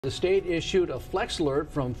The state issued a flex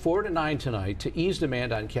alert from 4 to 9 tonight to ease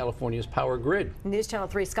demand on California's power grid. News Channel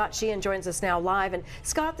 3 Scott Sheehan joins us now live. And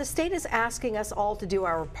Scott, the state is asking us all to do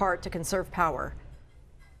our part to conserve power.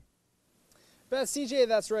 Beth, CJ,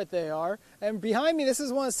 that's right, they are. And behind me, this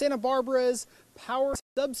is one of Santa Barbara's power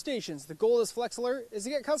substations. The goal of this flex alert is to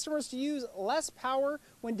get customers to use less power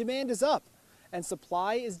when demand is up and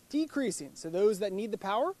supply is decreasing, so those that need the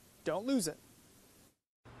power don't lose it.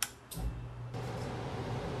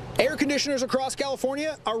 Air conditioners across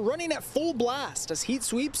California are running at full blast as heat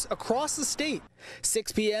sweeps across the state.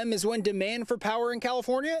 6 p.m. is when demand for power in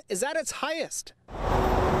California is at its highest.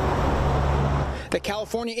 The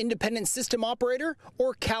California Independent System Operator,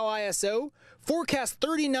 or CAISO, forecasts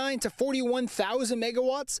 39 to 41,000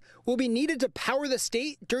 megawatts will be needed to power the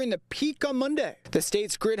state during the peak on Monday. The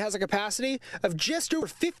state's grid has a capacity of just over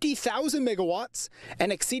 50,000 megawatts,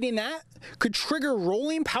 and exceeding that could trigger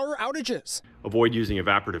rolling power outages. Avoid using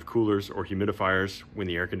evaporative coolers or humidifiers when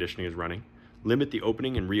the air conditioning is running. Limit the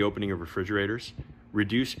opening and reopening of refrigerators.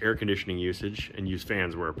 Reduce air conditioning usage and use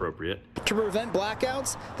fans where appropriate. To prevent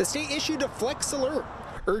blackouts, the state issued a flex alert,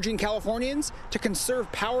 urging Californians to conserve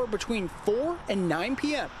power between 4 and 9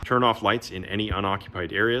 p.m. Turn off lights in any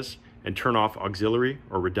unoccupied areas and turn off auxiliary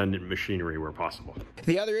or redundant machinery where possible.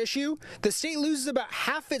 The other issue, the state loses about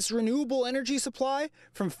half its renewable energy supply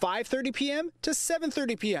from 5:30 p.m. to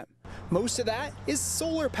 7:30 p.m. Most of that is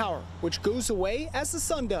solar power, which goes away as the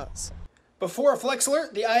sun does. Before a flex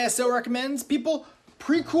alert, the ISO recommends people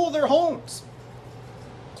pre-cool their homes.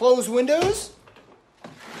 Close windows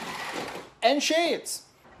and shades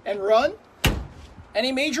and run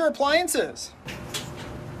any major appliances.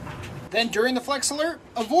 Then during the flex alert,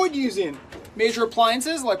 avoid using major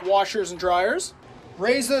appliances like washers and dryers.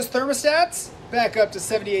 Raise those thermostats back up to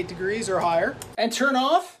 78 degrees or higher and turn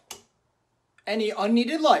off any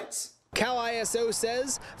unneeded lights. CAISO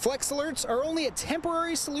says flex alerts are only a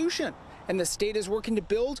temporary solution, and the state is working to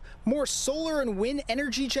build more solar and wind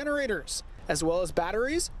energy generators, as well as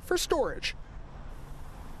batteries for storage.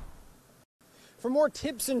 For more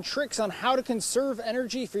tips and tricks on how to conserve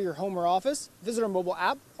energy for your home or office, visit our mobile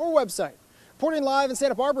app or website. Reporting live in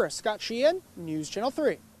Santa Barbara, Scott Sheehan, News Channel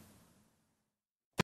 3.